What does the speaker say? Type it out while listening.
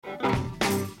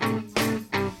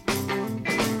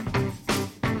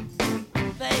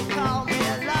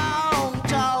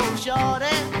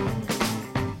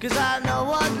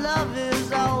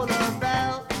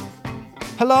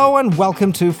Hello and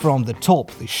welcome to From the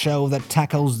Top, the show that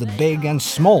tackles the big and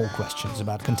small questions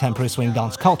about contemporary swing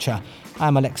dance culture.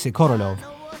 I'm Alexei Korolov.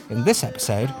 In this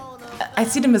episode, I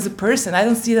see them as a person. I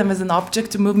don't see them as an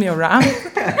object to move me around.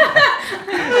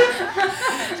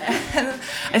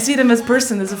 I see them as a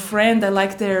person, as a friend. I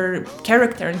like their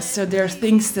character. And so there are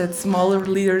things that smaller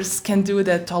leaders can do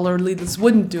that taller leaders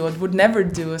wouldn't do and would never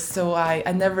do. So I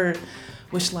never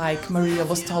wish like Maria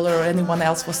was taller or anyone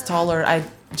else was taller. I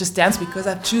just dance because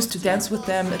I choose to dance with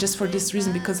them just for this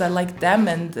reason, because I like them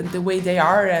and the way they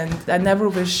are. And I never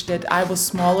wish that I was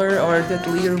smaller or that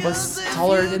leader was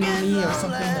taller than me or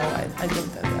something. No, I don't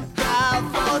have that.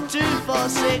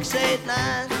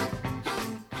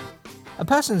 A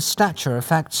person's stature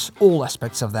affects all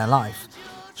aspects of their life.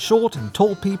 Short and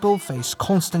tall people face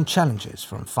constant challenges,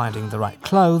 from finding the right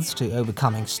clothes to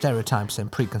overcoming stereotypes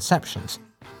and preconceptions.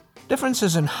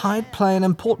 Differences in height play an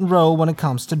important role when it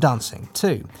comes to dancing,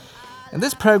 too. In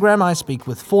this program, I speak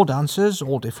with 4 dancers,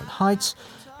 all different heights,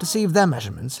 to see if their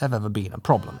measurements have ever been a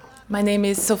problem. My name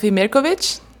is Sofie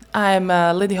Mirkovic. I'm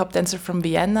a Lindy Hop dancer from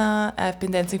Vienna. I've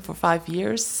been dancing for 5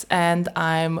 years, and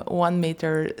I'm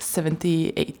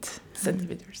 1.78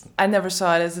 meters. I never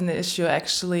saw it as an issue,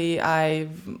 actually.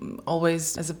 I've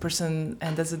always, as a person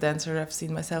and as a dancer, I've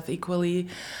seen myself equally.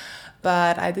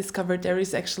 But I discovered there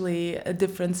is actually a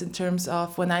difference in terms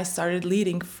of when I started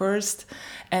leading first,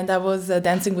 and I was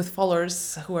dancing with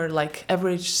followers who are like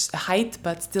average height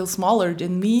but still smaller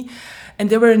than me, and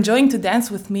they were enjoying to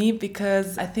dance with me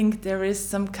because I think there is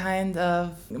some kind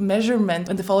of measurement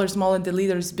when the follower is small and the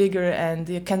leader is bigger, and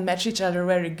you can match each other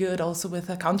very good also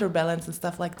with a counterbalance and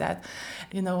stuff like that.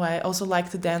 You know, I also like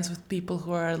to dance with people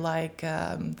who are like,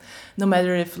 no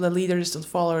matter if the leaders and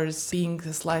followers being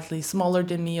slightly smaller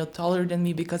than me or taller than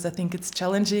me, because I think it's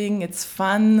challenging, it's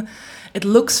fun, it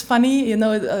looks funny. You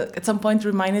know, at some point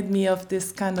reminded me of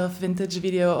this kind of vintage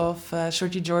video of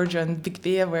Shorty George and Big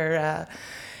Bea where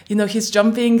you know, he's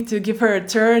jumping to give her a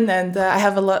turn, and I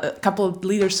have a couple of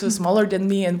leaders who are smaller than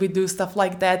me, and we do stuff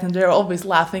like that, and they're always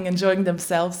laughing, enjoying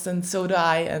themselves, and so do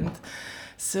I, and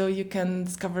so you can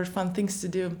discover fun things to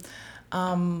do.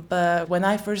 But when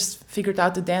I first figured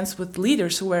out to dance with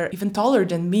leaders who were even taller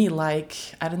than me, like,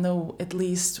 I don't know, at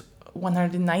least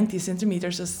 190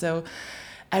 centimeters or so,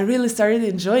 I really started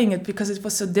enjoying it because it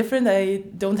was so different. I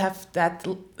don't have that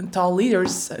tall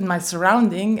leaders in my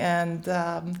surrounding, and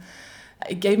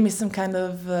it gave me some kind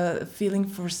of feeling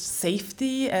for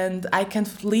safety, and I can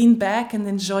lean back and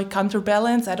enjoy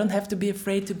counterbalance. I don't have to be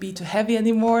afraid to be too heavy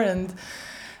anymore, and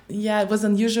yeah, it was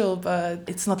unusual, but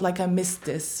it's not like I missed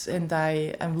this, and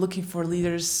I'm looking for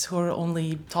leaders who are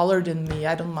only taller than me.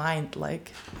 I don't mind,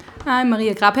 like. I'm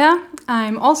Maria Grabherr.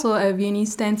 I'm also a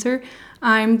Viennese dancer.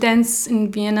 I dance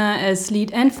in Vienna as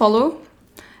lead and follow,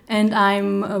 and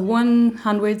I'm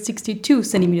 162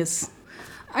 centimeters.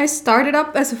 I started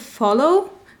up as a follow,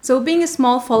 so being a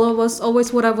small follow was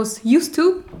always what I was used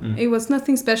to. It was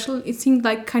nothing special. It seemed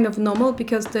like kind of normal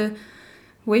because the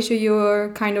ratio you're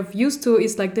kind of used to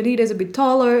is like the leader is a bit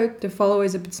taller, the follower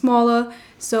is a bit smaller.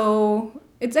 So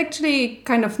it's actually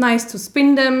kind of nice to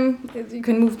spin them. You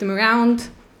can move them around.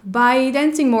 By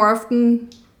dancing more often,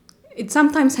 it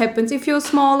sometimes happens if you're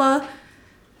smaller.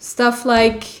 Stuff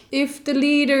like if the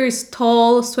leader is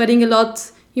tall, sweating a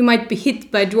lot, you might be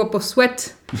hit by a drop of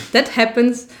sweat. That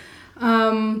happens.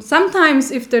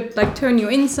 Sometimes if they like turn you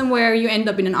in somewhere, you end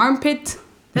up in an armpit.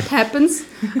 That happens.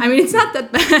 I mean, it's not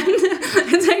that bad.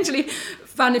 It's actually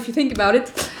fun if you think about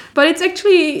it. But it's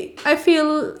actually, I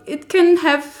feel it can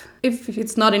have, if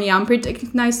it's not in the armpit, a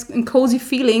nice and cozy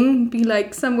feeling. Be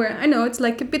like somewhere, I know, it's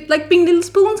like a bit like being a little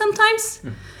spoon sometimes.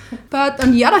 But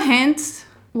on the other hand,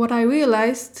 what I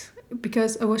realized,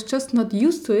 because I was just not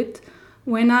used to it,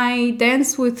 when I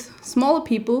dance with smaller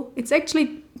people, it's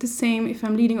actually the same if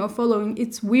I'm leading or following.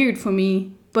 It's weird for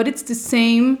me, but it's the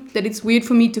same that it's weird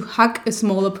for me to hug a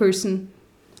smaller person.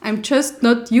 I'm just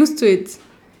not used to it.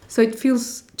 So it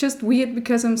feels just weird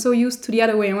because I'm so used to the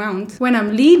other way around. When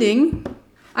I'm leading,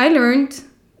 I learned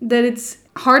that it's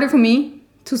harder for me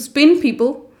to spin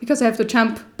people because I have to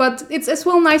jump. But it's as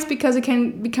well nice because I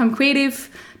can become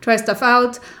creative, try stuff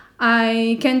out.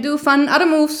 I can do fun other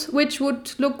moves, which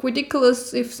would look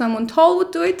ridiculous if someone tall would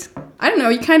do it. I don't know,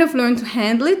 you kind of learn to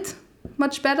handle it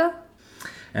much better.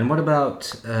 And what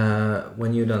about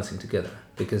when you're dancing together?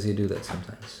 Because you do that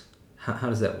sometimes. How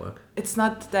does that work? It's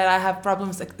not that I have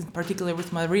problems, in particular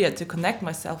with Maria, to connect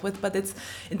myself with, but it's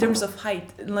in terms of height.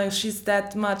 Like, she's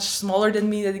that much smaller than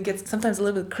me that it gets sometimes a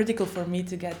little bit critical for me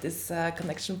to get this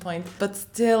connection point. But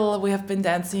still, we have been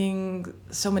dancing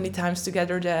so many times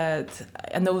together that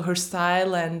I know her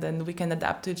style, and we can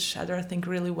adapt to each other, I think,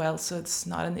 really well. So it's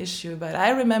not an issue. But I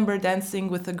remember dancing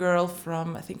with a girl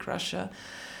from, I think, Russia.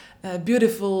 A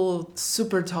beautiful,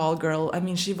 super tall girl. I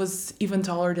mean, she was even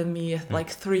taller than me, like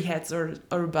 3 heads or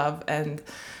above. And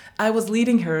I was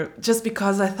leading her just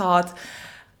because I thought,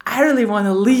 I really want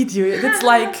to lead you. It's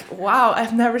like, wow,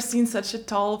 I've never seen such a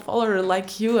tall follower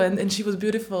like you. And she was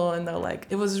beautiful. And like,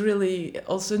 it was really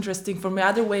also interesting for me,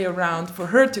 other way around, for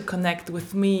her to connect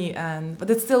with me. But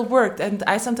it still worked. And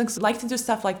I sometimes like to do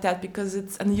stuff like that because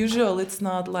it's unusual. It's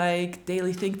not like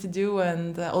daily thing to do,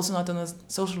 and also not on a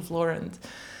social floor. And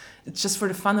it's just for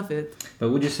the fun of it.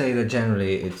 But would you say that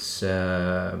generally it's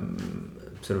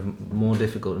sort of more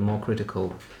difficult and more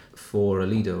critical for a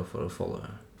leader or for a follower?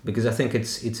 Because I think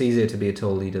it's easier to be a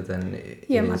tall leader than it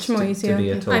is much more easier. to be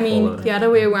a tall I mean, follower. the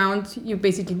other way around, you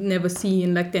basically never see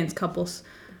in like dance couples.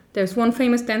 There's one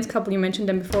famous dance couple, you mentioned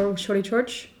them before, Shorty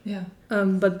George. Yeah.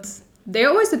 But they're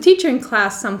always the teacher in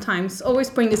class sometimes,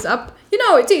 always bring this up. You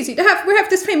know, it's easy to have, we have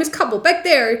this famous couple back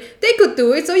there. They could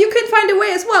do it, so you can find a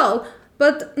way as well.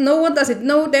 But no one does it.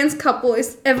 No dance couple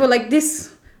is ever like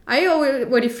this. I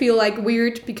already feel like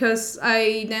weird because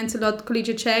I dance a lot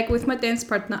collegiate Czech with my dance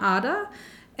partner Ada.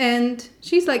 And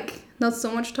she's like not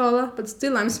so much taller, but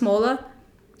still I'm smaller.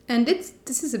 And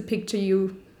this is a picture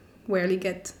you rarely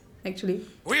get, actually.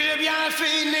 Oui, j'ai bien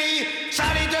fini,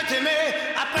 sali de t'aimer.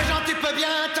 À présent, tu peux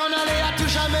bien t'en aller à tout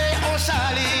jamais, oh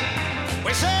sali.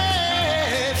 Oui,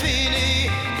 c'est fini.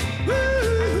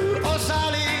 Oh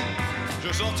sali,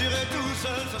 je sortirai tout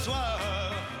seul ce soir.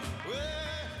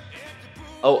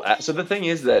 Oh, so the thing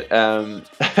is that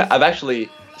I've actually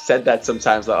said that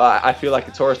sometimes. Like, I feel like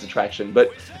a tourist attraction,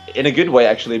 but in a good way,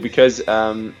 actually, because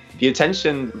the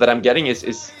attention that I'm getting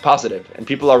is positive, and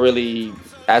people are really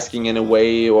asking in a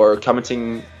way or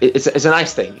commenting. It's a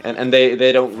nice thing, and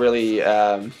they don't really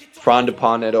frown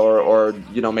upon it or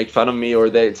make fun of me, or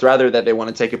it's rather that they want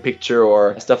to take a picture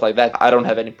or stuff like that. I don't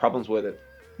have any problems with it.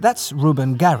 That's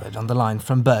Ruben Garrett on the line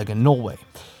from Bergen, Norway.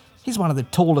 He's one of the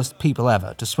tallest people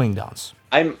ever to swing dance.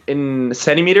 I'm in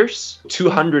centimeters,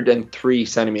 203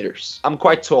 centimeters. I'm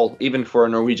quite tall, even for a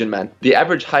Norwegian man. The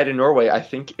average height in Norway, I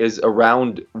think, is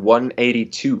around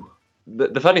 182.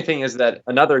 The funny thing is that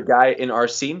another guy in our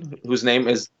scene, whose name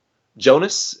is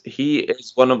Jonas, he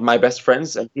is one of my best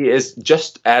friends, and he is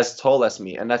just as tall as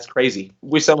me, and that's crazy.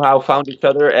 We somehow found each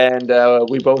other, and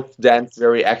we both dance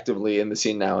very actively in the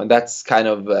scene now, and that's kind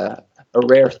of a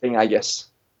rare thing, I guess.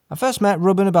 I first met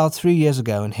Ruben about 3 years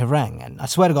ago in Hirang, and I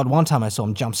swear to God, one time I saw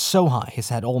him jump so high his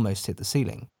head almost hit the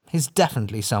ceiling. He's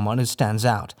definitely someone who stands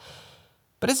out.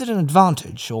 But is it an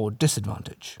advantage or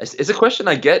disadvantage? It's a question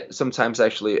I get sometimes,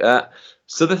 actually.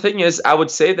 So the thing is, I would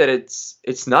say that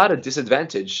it's not a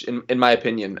disadvantage, in my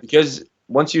opinion, because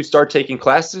once you start taking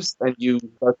classes and you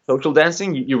start social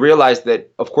dancing, you realize that,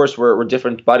 of course, we're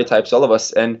different body types, all of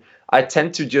us, and I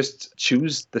tend to just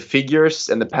choose the figures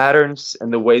and the patterns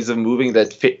and the ways of moving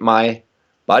that fit my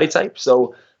body type.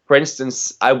 So, for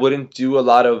instance, I wouldn't do a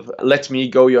lot of let me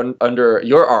go under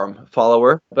your arm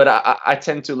follower, but I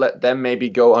tend to let them maybe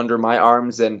go under my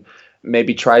arms and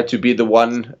maybe try to be the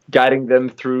one guiding them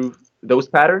through those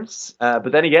patterns.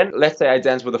 But then again, let's say I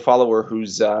dance with a follower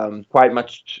who's quite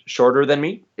much shorter than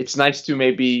me. It's nice to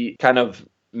maybe kind of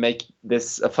make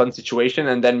this a fun situation,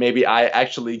 and then maybe I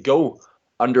actually go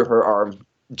under her arm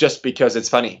just because it's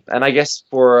funny. And I guess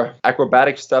for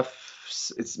acrobatic stuff,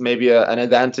 it's maybe an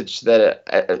advantage that,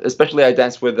 especially I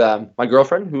dance with my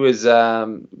girlfriend, who is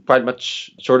quite much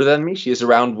shorter than me. She is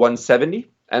around 170,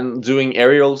 and doing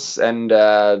aerials and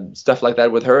stuff like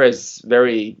that with her is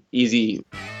very easy.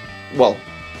 Well,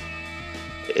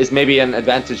 it's maybe an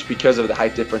advantage because of the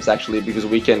height difference, actually, because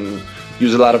we can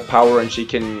use a lot of power and she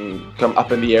can come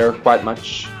up in the air quite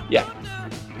much. Yeah.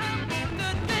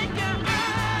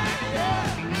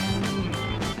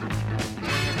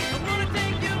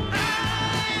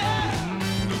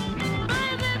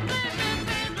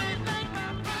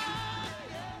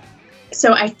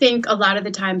 So I think a lot of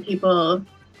the time people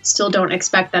still don't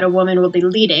expect that a woman will be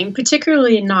leading,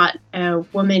 particularly not a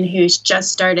woman who's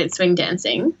just started swing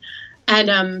dancing.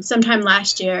 And sometime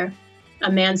last year,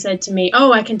 a man said to me,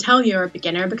 "Oh, I can tell you're a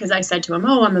beginner," because I said to him,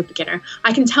 "Oh, I'm a beginner.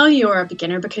 I can tell you're a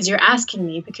beginner because you're asking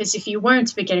me, because if you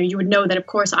weren't a beginner, you would know that, of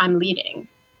course, I'm leading."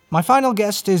 My final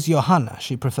guest is Johanna.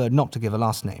 She preferred not to give a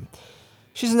last name.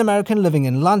 She's an American living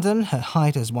in London, her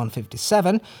height is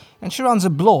 157, and she runs a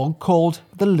blog called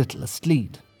The Littlest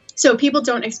Lead. So people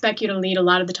don't expect you to lead a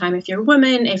lot of the time if you're a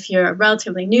woman, if you're a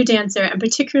relatively new dancer, and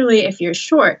particularly if you're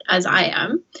short, as I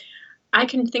am. I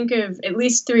can think of at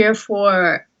least 3 or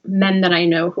 4 men that I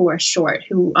know who are short,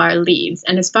 who are leads.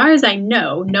 And as far as I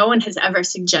know, no one has ever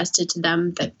suggested to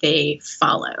them that they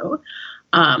follow,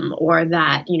 or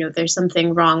that, there's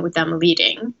something wrong with them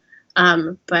leading.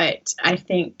 But I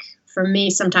think for me,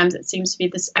 sometimes it seems to be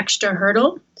this extra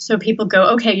hurdle. So people go,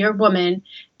 okay, you're a woman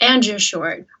and you're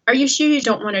short. Are you sure you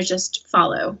don't want to just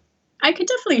follow? I could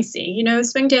definitely see,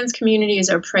 swing dance communities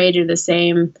are prey to the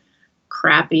same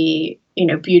crappy,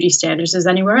 beauty standards as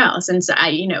anywhere else. And so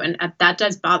and that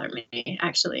does bother me,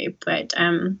 actually. But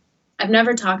I've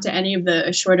never talked to any of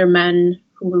the shorter men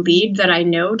who lead that I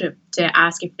know to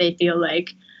ask if they feel like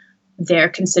they're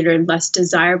considered less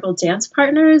desirable dance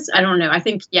partners. I don't know. I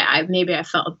think, maybe I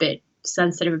felt a bit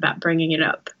sensitive about bringing it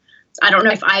up. I don't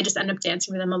know if I just end up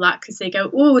dancing with them a lot because they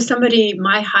go, ooh, somebody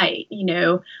my height,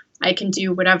 I can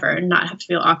do whatever and not have to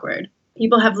feel awkward.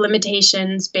 People have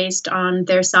limitations based on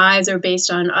their size or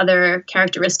based on other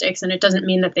characteristics, and it doesn't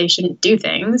mean that they shouldn't do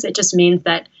things. It just means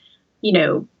that,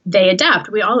 they adapt.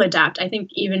 We all adapt. I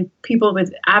think even people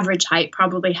with average height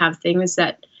probably have things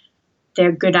that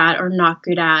they're good at or not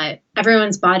good at.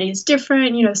 Everyone's body is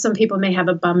different. Some people may have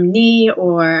a bum knee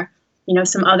or,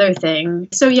 some other thing.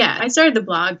 So I started the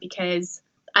blog because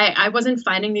I wasn't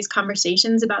finding these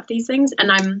conversations about these things,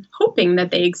 and I'm hoping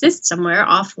that they exist somewhere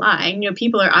offline.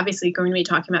 People are obviously going to be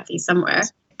talking about these somewhere.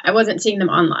 I wasn't seeing them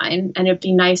online, and it'd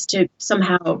be nice to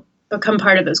somehow become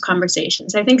part of those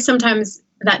conversations. I think sometimes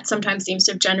seems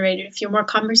to have generated a few more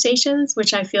conversations,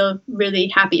 which I feel really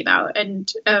happy about,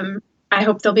 and I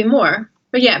hope there'll be more.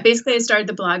 But basically I started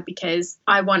the blog because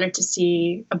I wanted to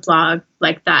see a blog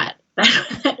like that.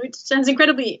 Which sounds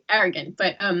incredibly arrogant,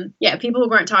 but people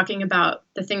weren't talking about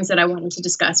the things that I wanted to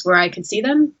discuss where I could see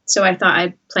them. So I thought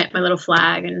I'd plant my little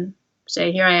flag and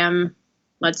say, here I am,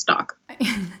 let's talk.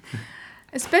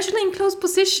 Especially in close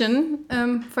position,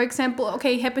 for example,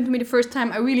 it happened to me the first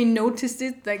time I really noticed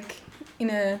it, like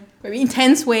in a very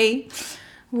intense way,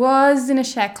 was in a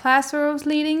shag class where I was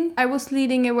leading. I was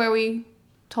leading a very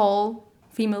tall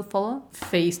female follower,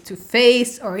 face to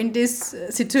face, or in this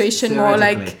situation more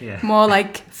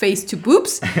like face to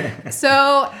boobs.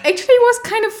 So actually it was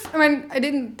kind of, I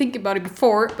didn't think about it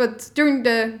before, but during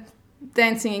the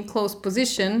dancing in close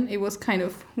position, it was kind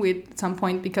of weird at some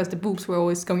point because the boobs were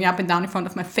always going up and down in front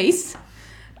of my face.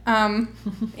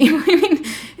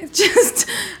 It's just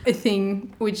a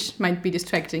thing which might be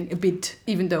distracting a bit,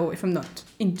 even though if I'm not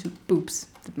into boobs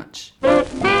that much.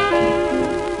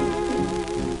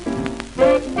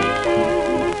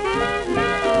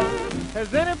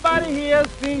 Has anybody here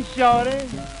seen Shorty?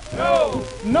 No.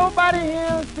 Nobody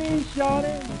here seen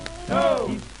Shorty? No.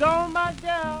 He stole my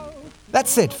girl.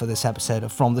 That's it for this episode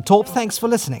of From the Top. Thanks for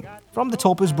listening. From the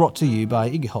Top is brought to you by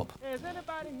Iggy Hop.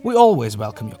 We always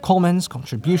welcome your comments,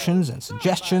 contributions and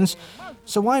suggestions,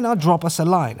 so why not drop us a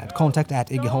line at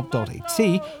contact@iggyhop.at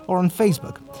or on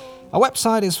Facebook. Our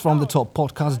website is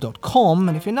fromthetoppodcast.com,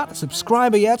 and if you're not a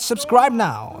subscriber yet, subscribe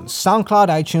now on SoundCloud,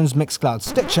 iTunes, Mixcloud,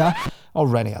 Stitcher,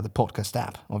 or any other podcast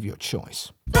app of your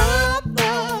choice. From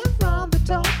the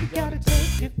top, you gotta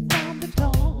take it from the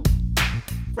top.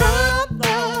 From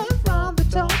the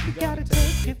top, you gotta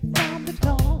take it from the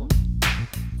top.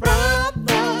 From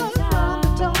the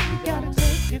top, you gotta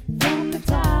take it from the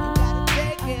top.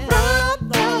 From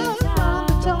the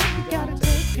top, you gotta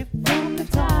take it from the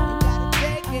top.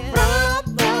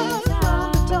 From the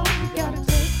top, you gotta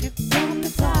take it from the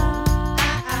top.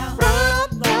 From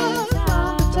the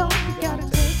top, you gotta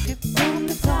take it from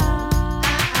the top.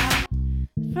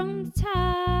 From the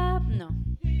top, no.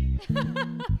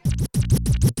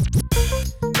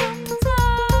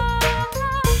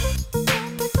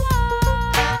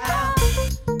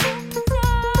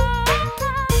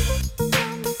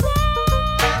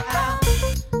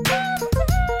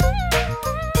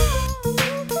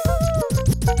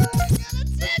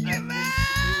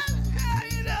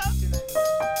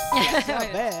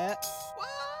 Not bad.